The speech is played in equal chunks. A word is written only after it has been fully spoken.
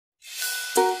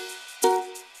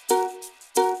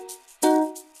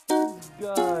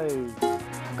Guys,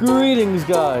 greetings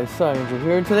guys, Science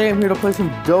here, and today I'm here to play some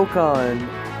Dokkan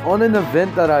on an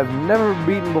event that I've never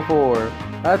beaten before.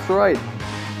 That's right,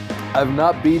 I've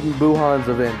not beaten Buuhan's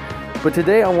event, but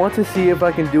today I want to see if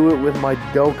I can do it with my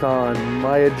Dokkan,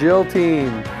 my Agile team.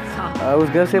 I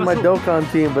was gonna say my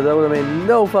Dokkan team, but that would have made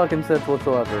no fucking sense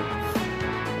whatsoever.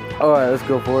 Alright, let's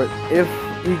go for it. If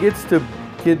he gets to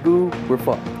Kid Buu, we're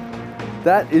fucked.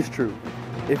 That is true.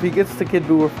 If he gets to Kid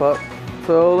Buu, we're fucked.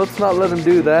 So let's not let him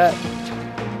do that.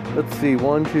 Let's see,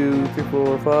 1, 2, 3,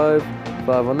 4, 5.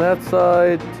 5 on that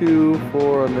side, 2,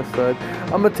 4 on this side.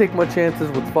 I'm gonna take my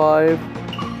chances with 5.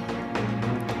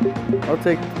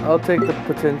 I'll take the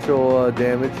potential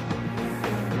damage.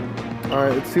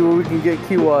 Alright, let's see what we can get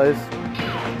key-wise.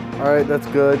 Alright, that's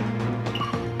good.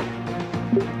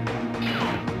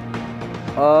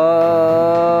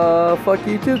 Fuck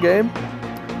you too, game.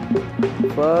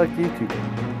 Fuck you too, game.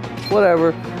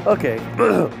 Whatever. Okay.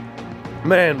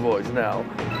 Man voice now.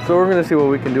 So we're gonna see what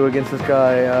we can do against this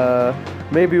guy.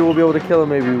 Maybe we'll be able to kill him,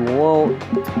 maybe we won't.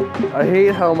 I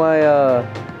hate how my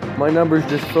numbers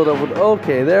just filled up with...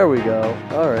 Okay, there we go.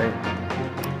 Alright.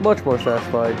 Much more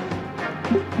satisfied.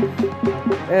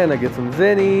 And I get some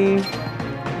Zenny.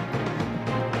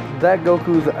 That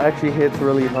Goku's actually hits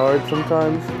really hard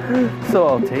sometimes. So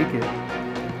I'll take it.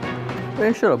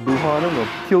 Man, shut up, Buuhan. I'm gonna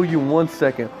kill you in 1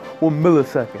 second. 1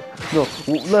 millisecond. No,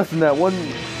 less than that.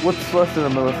 What's less than a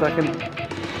millisecond?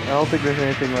 I don't think there's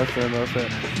anything less than a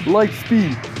millisecond. Light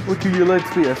speed. Look at your light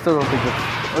speed. I still don't think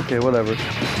that's... Okay, whatever. A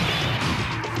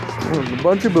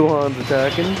bunch of Buuhans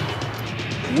attacking.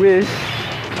 Wish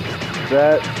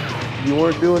that you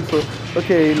weren't doing so...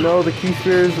 Okay, no, the key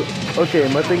spheres... Okay,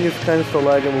 my thing is kind of still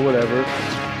lagging, but whatever.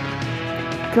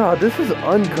 God, this is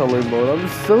uncolored mode. I'm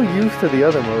just so used to the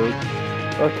other mode.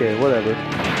 Okay, whatever.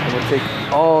 I'm gonna take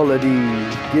all of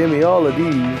these. Give me all of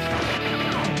these.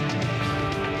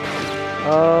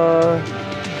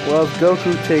 Well, if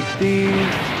Goku take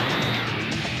these.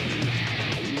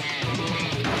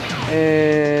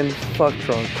 And fuck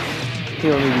Trunks. He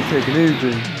don't need to be taking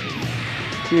anything.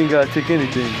 He ain't gotta take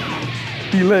anything.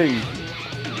 He lame.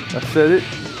 I said it.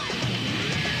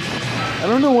 I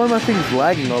don't know why my thing's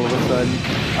lagging all of a sudden.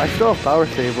 I still have power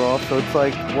saver off, so it's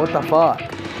like, what the fuck?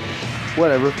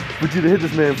 Whatever. Vegeta hit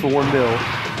this man for 1 mil.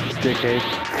 Dickhead.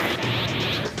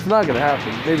 It's not gonna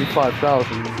happen. Maybe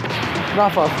 5,000.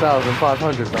 Not 5,000,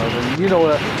 500,000. You know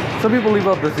what? Some people leave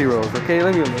out the zeros, okay?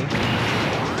 Let me know.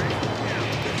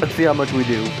 Let's see how much we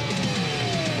do.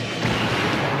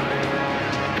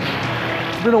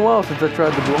 It's been a while since I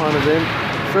tried the Buuhan event.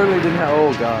 Certainly didn't have...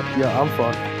 Oh god. Yeah, I'm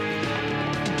fucked.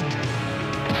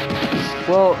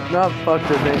 Well, not fucked,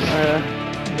 I think.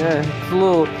 Yeah, it's a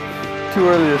little too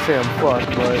early to say I'm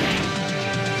fucked, but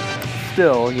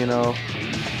still, you know,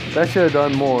 that should have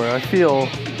done more. I feel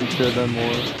we should have done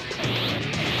more.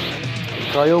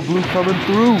 Kaio Blue coming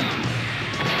through.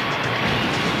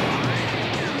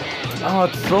 Oh,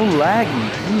 it's so laggy.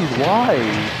 Jeez, why?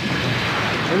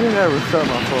 Maybe I gotta restart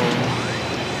my phone.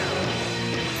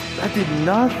 That did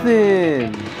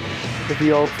nothing. If he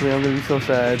ults me, I'm gonna be so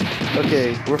sad.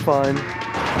 Okay, we're fine.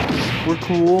 We're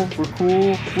cool. We're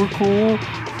cool. We're cool.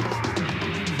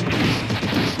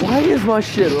 Why is my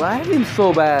shit lagging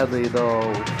so badly,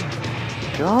 though?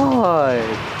 God.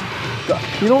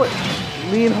 You know what?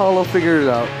 Me and Hollow figured it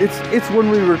out. It's when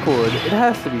we record. It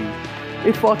has to be.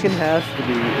 It fucking has to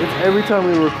be. It's every time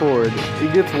we record.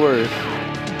 It gets worse.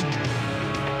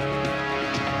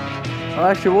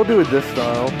 Actually, we'll do it this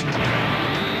style.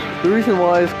 The reason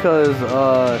why is because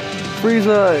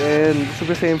Frieza and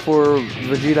Super Saiyan 4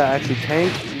 Vegeta actually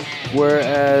tank,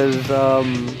 whereas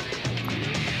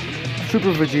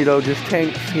Super Vegito just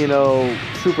tanks, you know,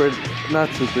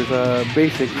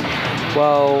 basic,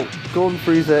 while Golden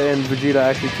Frieza and Vegeta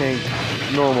actually tank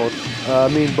normal, I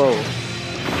mean both.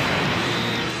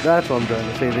 That's what I'm trying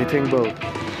to say, they tank both.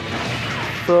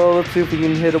 So let's see if we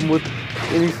can hit them with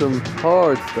some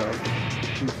hard stuff.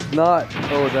 Not,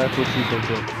 oh, that's what you think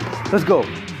of. Let's go.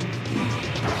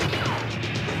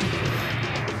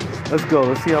 Let's go.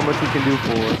 Let's see how much we can do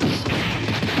for it.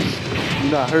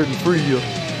 You're not hurting Frieza.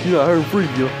 You're not hurting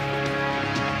Frieza.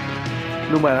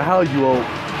 No matter how you ult.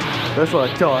 That's what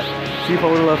I thought. See, if I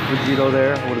would have left Vegito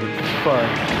there, I would have been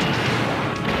fine.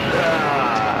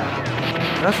 Ah,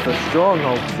 that's the strong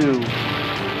ult too.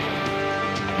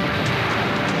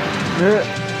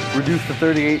 Reduce to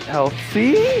 38 health.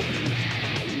 See?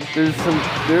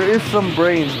 There is some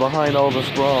brains behind all this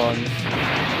bronze.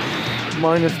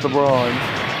 Minus the bronze.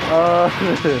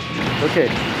 Okay.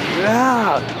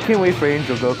 Ah, can't wait for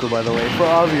Angel Goku, by the way, for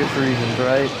obvious reasons,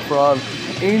 right?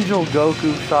 Angel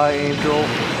Goku, Psy Angel.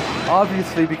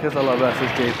 Obviously because I love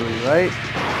SSJ3, right?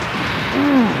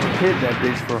 Hit that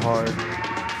bitch for hard.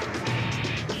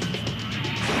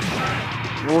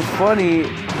 What's funny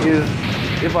is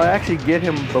if I actually get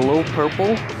him below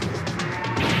purple,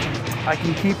 I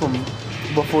can keep him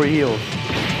before he heals.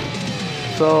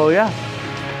 So yeah,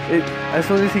 as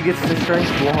soon as he gets to strength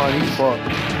Buuhan, he's fucked.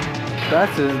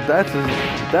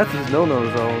 That's his no-no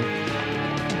zone.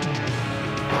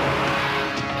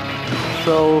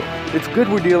 So it's good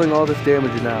we're dealing all this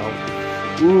damage now.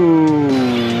 Ooh.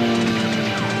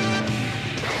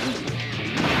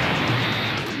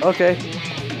 Okay.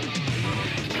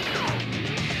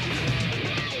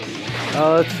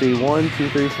 Let's see. 1, 2,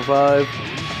 3, 4, 5.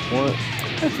 1.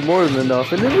 That's more than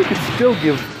enough. And then we could still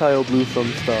give Kyle Blue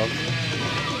some stuff.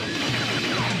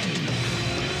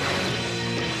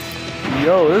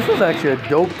 Yo, this was actually a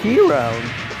dope key round.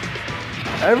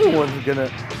 Everyone's gonna...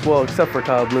 Well, except for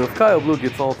Kyle Blue. If Kyle Blue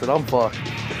gets ulted, I'm fucked.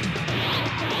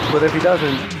 But if he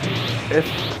doesn't... If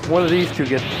one of these two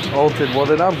get ulted, well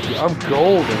then I'm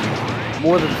golden.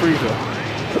 More than Frieza.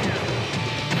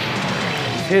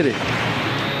 Hit it.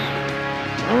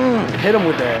 Hit him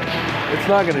with that. It's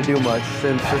not gonna do much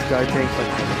since this guy tanks like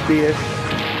a bitch.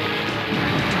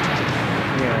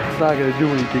 Yeah, it's not gonna do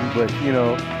anything, but you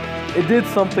know, it did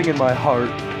something in my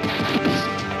heart.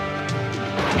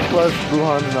 Plus,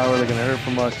 Buuhan's not really gonna hurt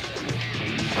for much.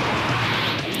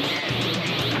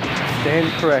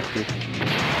 Stand corrected.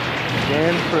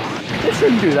 It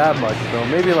shouldn't do that much though.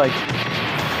 Maybe like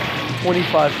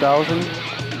 25,000,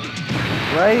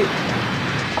 right?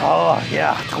 Oh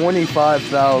yeah,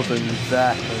 25,000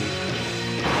 exactly.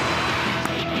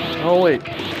 Oh wait,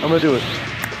 I'm gonna do it.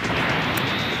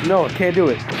 No, I can't do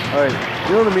it. All right,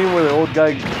 you know what I mean, where the old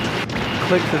guy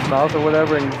clicks his mouth or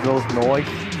whatever and goes noise.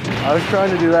 I was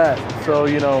trying to do that, so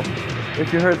you know,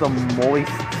 if you heard the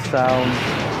moist sound,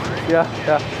 yeah,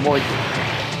 moist.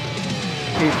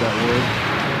 Hate that word.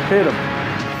 Hit him.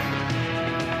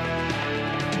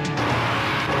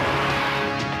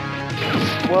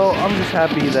 Well, I'm just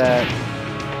happy that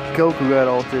Goku got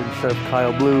ulted instead of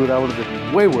Kyle Blue. That would have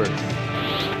been way worse.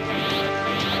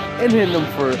 And hitting him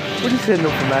for, we're just hitting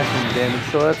him for maximum damage,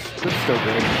 so that's still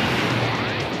good.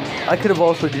 I could have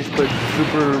also just put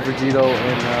Super Vegito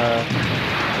and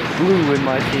Blue in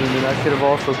my team, and I could have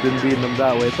also been beating them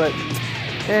that way, but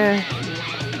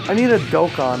I need a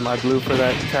Dokkan my Blue for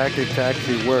that tactic to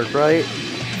actually work, right?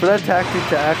 For that tactic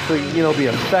to actually, you know, be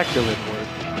effective at work.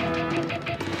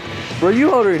 Bro,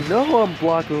 you already know I'm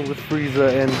blocking with Frieza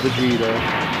and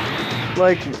Vegeta.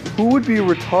 Like, who would be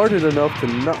retarded enough to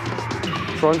not...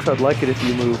 Trunks, I'd like it if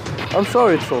you move. I'm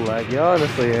sorry it's so laggy, I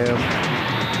honestly am.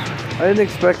 I didn't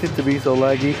expect it to be so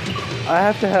laggy. I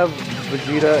have to have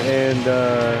Vegeta and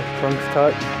Trunks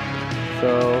touch,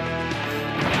 so...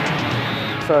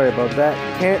 Sorry about that.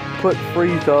 Can't put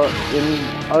Frieza in...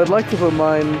 I would like to put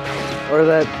mine... Or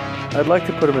that... I'd like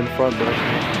to put him in front, but I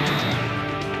can't.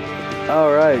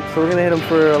 Alright, so we're gonna hit him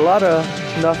for a lot of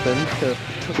nothing.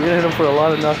 We're gonna hit him for a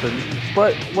lot of nothing.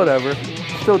 But, whatever.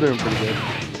 Still doing pretty good.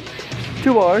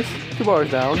 2 bars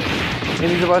down. And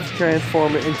he's about to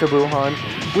transform it into Buuhan,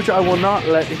 which I will not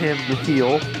let him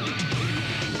heal.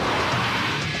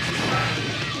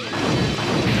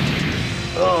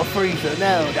 Oh, Frieza,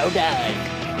 no, don't die.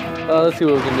 Let's see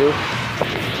what we can do.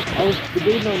 I was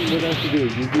debating on what else to do,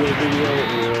 Yu-Gi-Oh video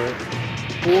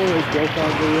or a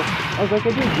Dokkan video. I was like, I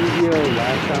did Yu-Gi-Oh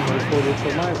last time I recorded, so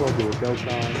might as well do a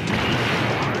Dokkan.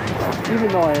 Even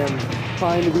though I am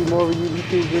trying to be more of a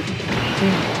YouTuber,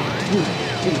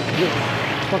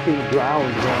 fucking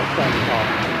drowned when I was trying to talk.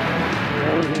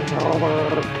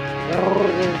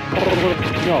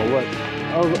 No, what?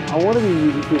 I want to be a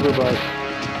YouTuber, but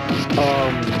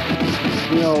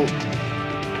you know,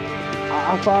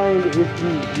 I find if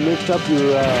you mix up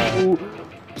your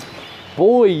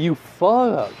Boy, you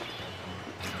fucked.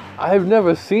 I've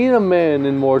never seen a man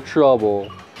in more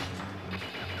trouble.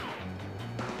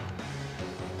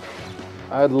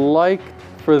 I'd like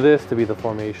for this to be the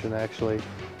formation, actually.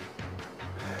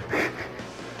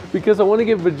 Because I want to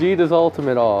get Vegeta's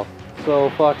ultimate off. So,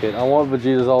 fuck it. I want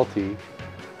Vegeta's ulti.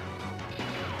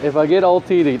 If I get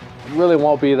ultied, it really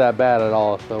won't be that bad at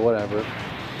all, so whatever.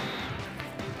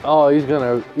 Oh, he's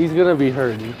gonna be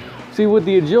hurting. See, with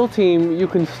the Agile team, you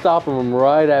can stop him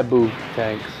right at Boo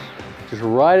Tanks. Just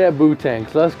right at Boo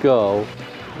Tanks. Let's go.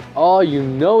 Oh, you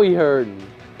know he hurting.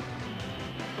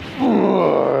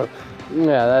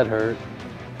 Yeah, that hurt.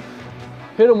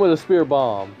 Hit him with a spear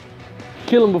bomb.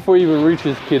 Kill him before he even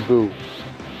reaches Kid Boo.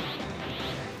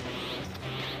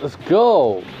 Let's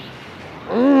go.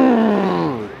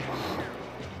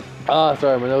 Ah,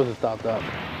 sorry, my nose is stopped up.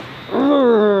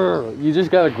 You just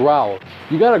gotta growl.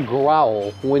 You gotta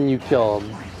growl when you kill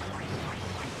them.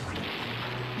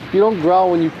 If you don't growl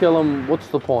when you kill them, what's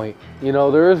the point? You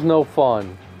know, there is no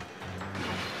fun.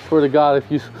 Swear to God,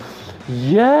 if you...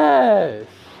 Yes!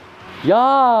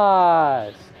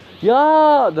 Yes!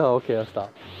 Yeah! No, okay, I'll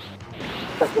stop.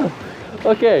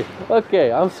 Okay,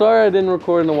 I'm sorry I didn't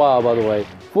record in a while, by the way.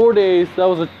 4 days,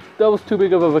 that was too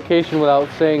big of a vacation without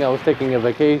saying I was taking a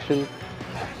vacation.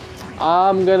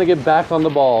 I'm gonna get back on the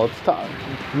ball. It's time.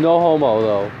 No homo,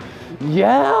 though.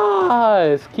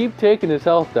 Yes! Keep taking his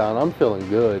health down. I'm feeling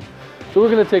good. So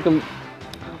we're gonna take him...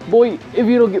 Boy, if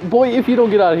you don't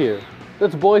get out of here.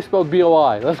 That's boy spelled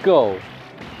B-O-I. Let's go.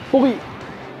 Boy!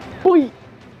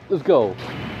 Let's go.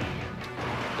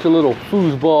 Get your little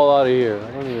foosball out of here.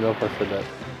 I don't even know if I said that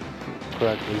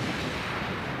correctly.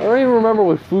 I don't even remember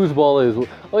what foosball is.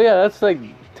 Oh yeah, that's like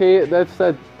that's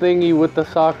that thingy with the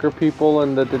soccer people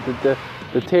and the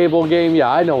table game.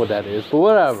 Yeah, I know what that is. But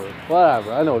whatever.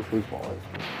 I know what foosball is.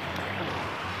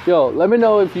 Yo, let me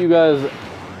know if you guys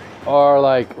are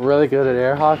like really good at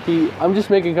air hockey. I'm just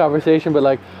making conversation, but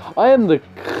like I am the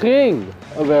king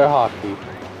of air hockey.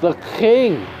 The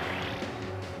king.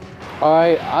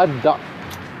 Alright,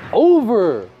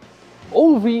 over.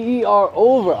 O-V-E-R,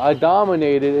 over. I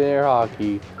dominated in air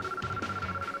hockey.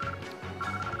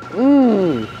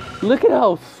 Look at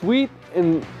how sweet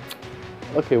and...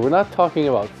 Okay, we're not talking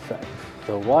about sex.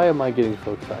 So why am I getting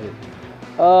so excited?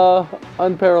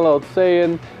 Unparalleled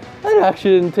saying, that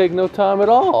actually didn't take no time at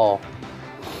all.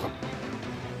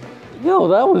 Yo,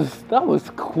 that was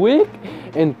quick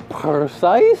and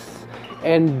precise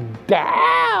and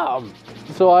damn.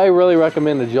 So I really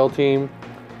recommend the Jill team.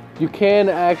 You can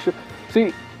actually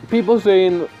see people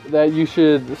saying that you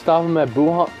should stop them at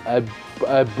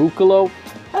Buutality.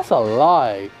 That's a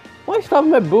lie. Why stop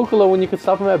them at Buutality when you can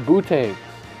stop them at Boo-Tanks?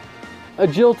 A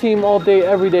Jill team all day,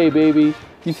 every day, baby.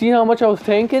 You see how much I was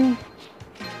tanking?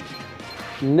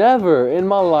 Never in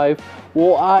my life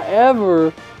will I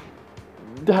ever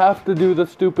have to do the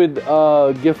stupid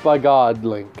gift by God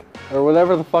link. Or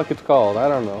whatever the fuck it's called. I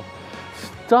don't know.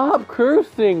 Stop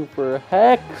cursing, for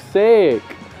heck's sake.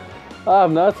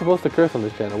 I'm not supposed to curse on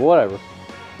this channel. Whatever.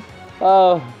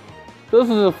 This was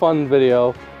a fun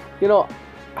video. You know,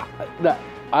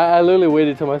 I literally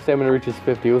waited till my stamina reaches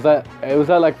 50. It was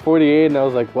at like 48, and I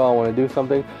was like, well, I want to do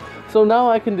something. So now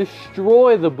I can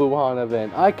destroy the Buuhan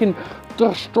event. I can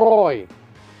destroy.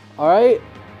 All right.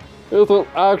 It's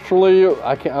actually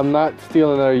I'm not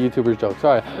stealing another YouTuber's joke.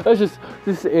 Sorry. Let's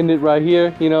just end it right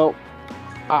here. You know,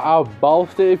 I'll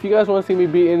boast it. If you guys want to see me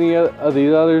beat any of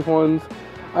these other ones,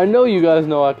 I know you guys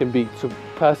know I can beat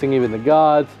surpassing even the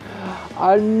gods.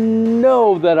 I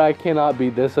know that I cannot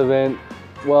beat this event.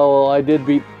 Well, I did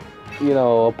beat, you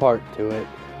know, a part to it.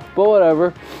 But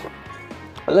whatever.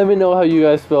 Let me know how you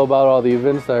guys feel about all the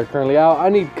events that are currently out. I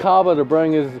need Kaba to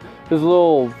bring his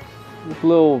little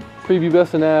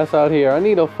prepubescent ass out here. I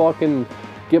need to fucking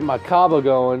get my Kaba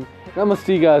going. And I'm gonna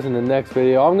see you guys in the next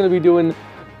video. I'm gonna be doing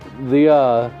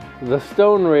the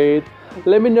stone raid.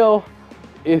 Let me know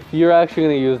if you're actually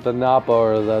gonna use the Nappa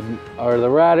or the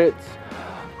Raditz.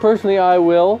 Personally, I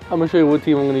will. I'm gonna show you what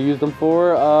team I'm gonna use them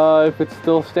for. If it's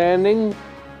still standing.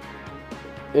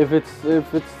 If it's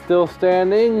still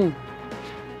standing.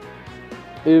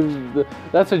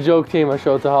 That's a joke team I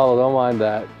showed to Hollow. Don't mind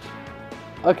that.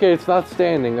 Okay, it's not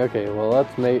standing. Okay, well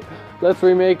let's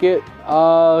remake it.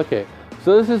 Okay,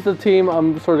 so this is the team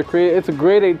I'm sort of creating. It's a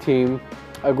grade 8 team,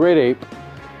 a grade 8.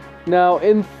 Now,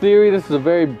 in theory, this is a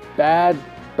very bad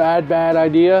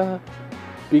idea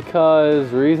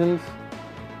because reasons.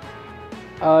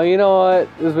 You know what?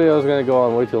 This video is gonna go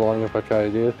on way too long if I try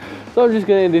to do this. So I'm just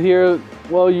gonna end it here.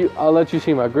 Well, I'll let you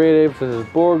see my grade 8. This is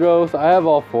Borgos. I have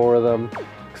all 4 of them,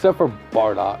 except for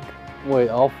Bardock. Wait,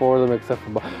 all 4 of them except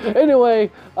for Bardock.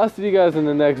 Anyway, I'll see you guys in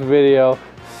the next video.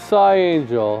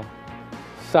 Angel,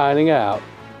 signing out.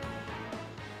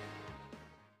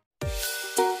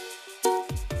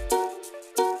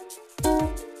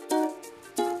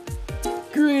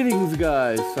 Greetings,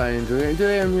 guys. Angel here, and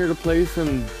today I'm here to play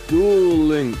some Duel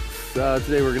Links.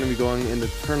 Today we're going to be going in the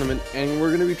tournament, and we're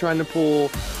going to be trying to pull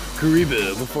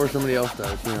Karibu before somebody else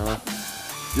does, you know.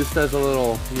 Just as a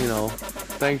little, you know,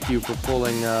 thank you for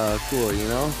pulling cool, you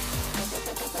know.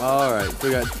 Alright, so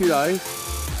we got 2 dice.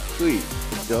 Sweet.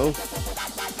 Let's go.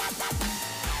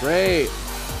 Great.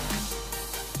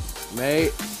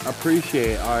 Mate,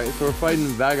 appreciate. Alright, so we're fighting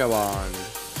Vagabond.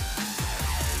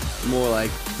 More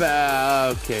like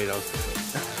okay, don't.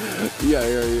 Yeah,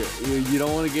 you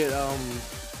don't want to get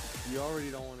you already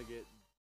don't want to get